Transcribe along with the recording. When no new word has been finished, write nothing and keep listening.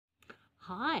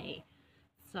Hi.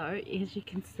 So as you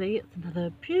can see, it's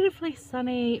another beautifully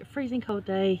sunny, freezing cold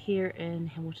day here in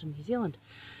Hamilton, New Zealand.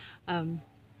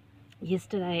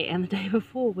 Yesterday and the day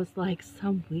before was like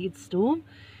some weird storm,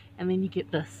 and then you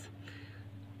get this.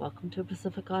 Welcome to a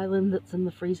Pacific island that's in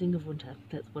the freezing of winter.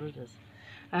 That's what it is.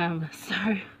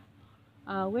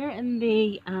 We're in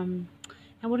the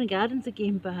Hamilton Gardens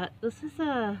again, but this is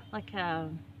like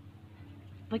grow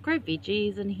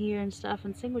veggies in here and stuff,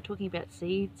 and seeing we're talking about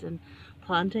seeds and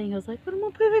planting, I was like, what a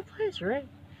more perfect place, right?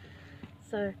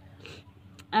 So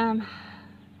um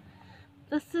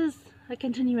this is a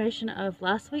continuation of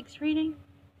last week's reading,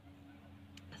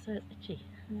 so it's itchy.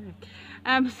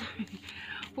 So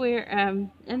we're gonna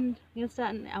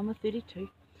start in Alma 32,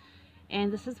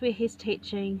 and this is where he's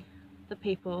teaching the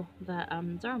people the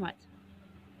Zoramites,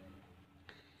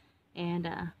 and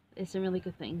there's some really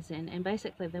good things, and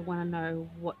basically they want to know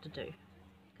what to do,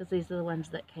 because these are the ones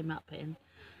that came up and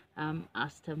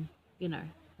asked him,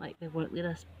 like they won't let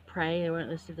us pray, they won't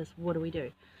let us do this, what do we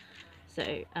do?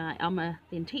 So Alma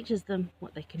then teaches them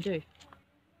what they can do.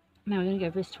 Now we're going to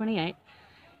go verse 28,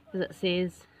 because it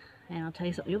says, and I'll tell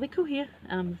you something really cool here,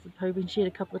 this has probably been shared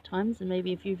a couple of times, and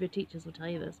maybe a few of your teachers will tell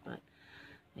you this, but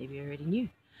maybe you already knew.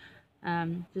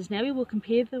 It says, now we will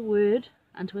compare the word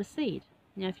unto a seed.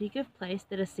 Now if you give place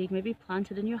that a seed may be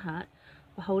planted in your heart,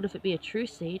 behold, if it be a true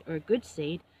seed, or a good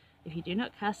seed, if you do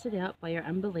not cast it out by your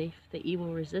unbelief, that ye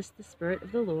will resist the Spirit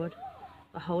of the Lord,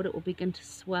 behold, it will begin to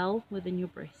swell within your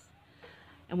breast.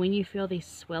 And when you feel these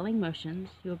swelling motions,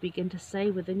 you will begin to say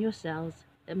within yourselves,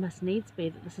 it must needs be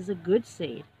that this is a good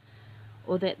seed,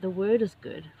 or that the word is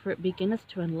good, for it beginneth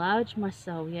to enlarge my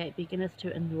soul, yea, it beginneth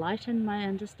to enlighten my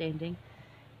understanding,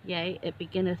 yea, it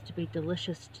beginneth to be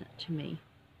delicious to me.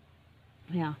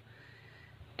 Now,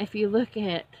 if you look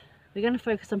at, we're going to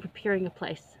focus on preparing a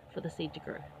place for the seed to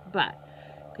grow, but,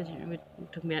 because we're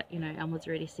talking about, Alma's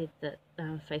already said that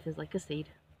faith is like a seed.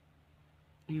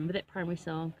 Remember that primary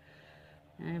song?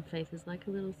 And faith is like a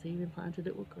little seed, and planted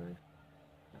it will grow.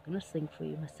 I'm not going to sing for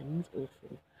you, my singing's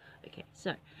awful. Okay,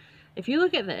 so if you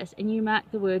look at this and you mark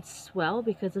the word swell,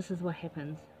 because this is what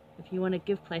happens. If you want to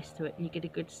give place to it and you get a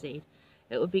good seed,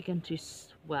 it will begin to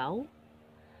swell.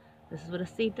 This is what a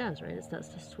seed does, right? It starts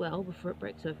to swell before it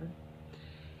breaks open.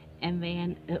 And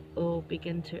then it will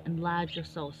begin to enlarge your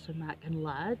soul. So mark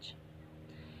enlarge.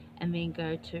 And then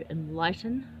go to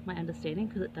enlighten my understanding,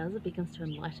 because it does. It begins to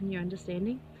enlighten your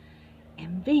understanding.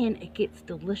 And then it gets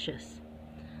delicious.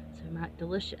 So mark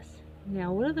delicious.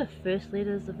 Now, what are the first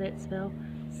letters of that spell?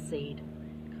 Seed.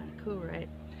 Kind of cool, right?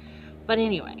 But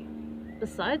anyway,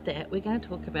 beside that, we're going to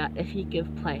talk about if you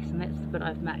give place, and that's what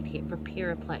I've marked here,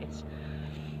 prepare a place.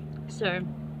 So,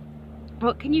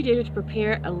 what can you do to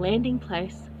prepare a landing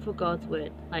place for God's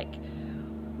word? Like,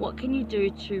 what can you do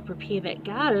to prepare that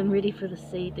garden ready for the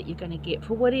seed that you're going to get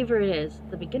for whatever it is?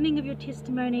 The beginning of your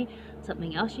testimony,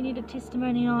 something else you need a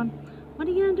testimony on. What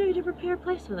are you going to do to prepare a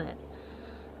place for that?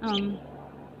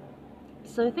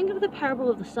 So think of the parable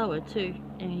of the sower too,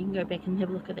 and you can go back and have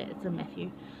a look at that. It's in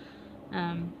Matthew.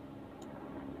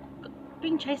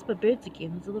 Being chased by birds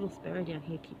again. There's a little sparrow down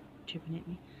here keep chirping at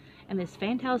me, and there's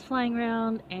fantails flying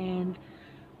around, and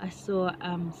I saw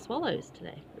swallows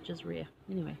today, which is rare.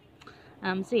 Anyway,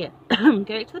 so yeah, go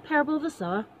back to the parable of the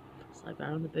sower.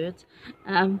 Sidebar on the birds,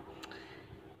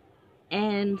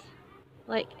 and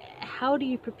like, how do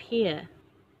you prepare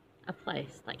a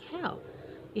place? Like, how?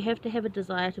 You have to have a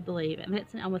desire to believe, and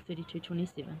that's in Alma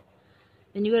 32:27.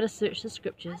 Then you got to search the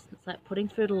scriptures. It's like putting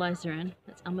fertilizer in.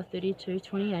 That's Alma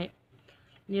 32:28.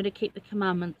 You got to keep the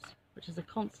commandments, which is a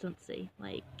constancy.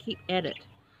 Like, keep at it.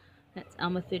 That's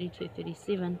Alma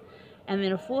 32:37. And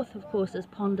then a fourth, of course, is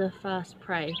ponder, fast,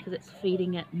 pray, because it's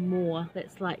feeding it more.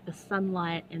 That's like the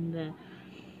sunlight and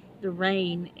the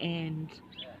rain and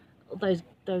those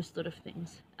sort of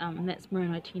things. And that's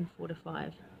Moroni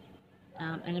 10:4-5.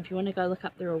 And if you want to go look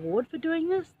up the reward for doing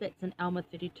this, that's in Alma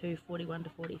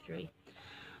 32:41-43.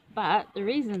 But the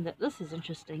reason that this is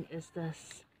interesting is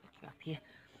this. Up here,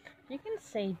 you can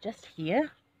see just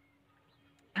here,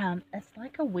 it's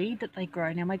like a weed that they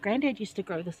grow. Now my granddad used to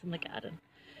grow this in the garden,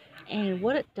 and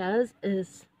what it does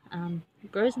is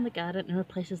it grows in the garden and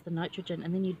replaces the nitrogen,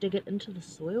 and then you dig it into the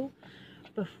soil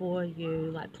before you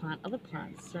like plant other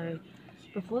plants. So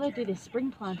before they do their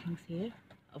spring plantings here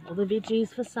of all the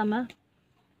veggies for summer,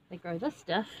 they grow this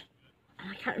stuff,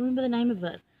 and I can't remember the name of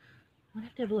it. I'll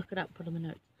have to look it up, put in the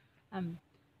notes.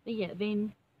 But yeah,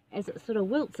 then as it sort of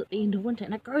wilts at the end of winter,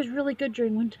 and it grows really good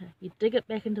during winter, you dig it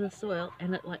back into the soil,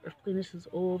 and it like replenishes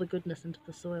all the goodness into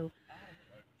the soil.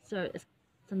 So it's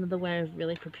another way of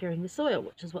really preparing the soil,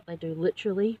 which is what they do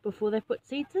literally before they put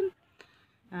seeds in.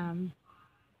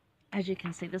 as you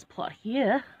can see, this plot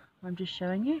here, I'm just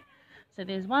showing you. So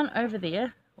there's one over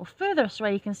there, or furthest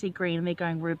away you can see green, and they're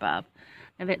going rhubarb.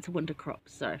 And that's a winter crop,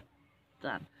 so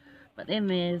done. But then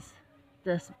there's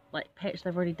this like patch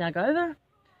they've already dug over,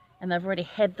 and they've already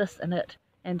had this in it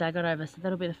and dug it over. So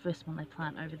that'll be the first one they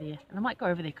plant over there. And I might go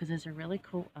over there because there's a really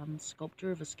cool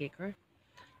sculpture of a scarecrow.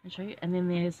 I'll show you. And then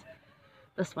there's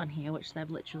this one here, which they've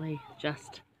literally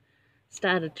just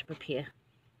started to prepare.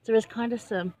 So there's kind of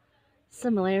some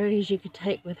similarities you could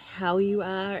take with how you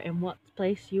are and what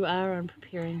place you are on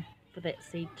preparing for that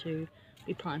seed to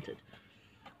be planted.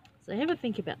 So have a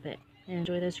think about that and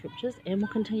enjoy those scriptures, and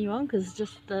we'll continue on because it's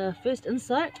just the first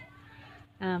insight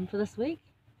for this week.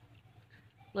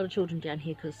 A lot of children down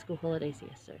here because school holidays here,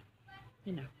 so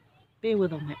you know, bear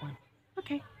with on that one.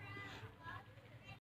 Okay.